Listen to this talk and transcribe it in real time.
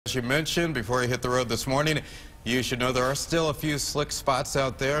As you mentioned before you hit the road this morning, you should know there are still a few slick spots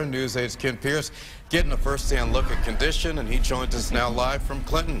out there. News 8's Ken Pierce getting a first-hand look at condition, and he joins us now live from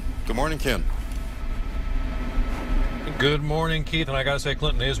Clinton. Good morning, Ken. Good morning, Keith, and I gotta say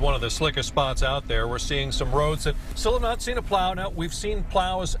Clinton is one of the slickest spots out there. We're seeing some roads that still have not seen a plow. Now, we've seen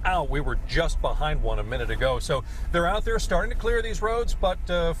plows out. We were just behind one a minute ago, so they're out there starting to clear these roads, but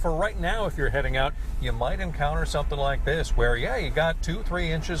for right now, if you're heading out, you might encounter something like this, where, yeah, you got 2-3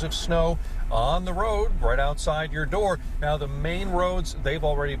 inches of snow on the road right outside your door. Now, the main roads, they've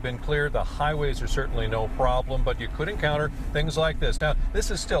already been cleared. The highways are certainly no problem, but you could encounter things like this. Now,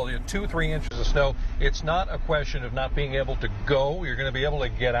 this is still 2-3 inches of snow. It's not a question of not being able to go. You're going to be able to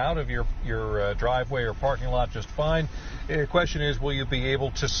get out of your driveway or parking lot just fine. The question is, will you be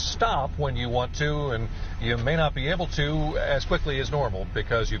able to stop when you want to? And you may not be able to as quickly as normal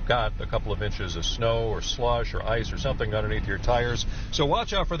because you've got a couple of inches of snow or slush or ice or something underneath your tires. So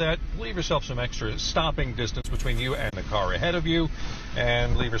watch out for that. Leave yourself some extra stopping distance between you and the car ahead of you,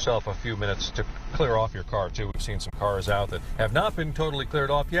 and leave yourself a few minutes to clear off your car too. We've seen some cars out that have not been totally cleared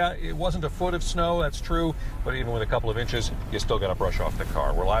off. Yeah, it wasn't a foot of snow, that's true, but even with a couple of inches, you still got to brush off the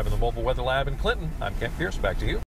car. We're live in the Mobile Weather Lab in Clinton. I'm Ken Pierce. Back to you.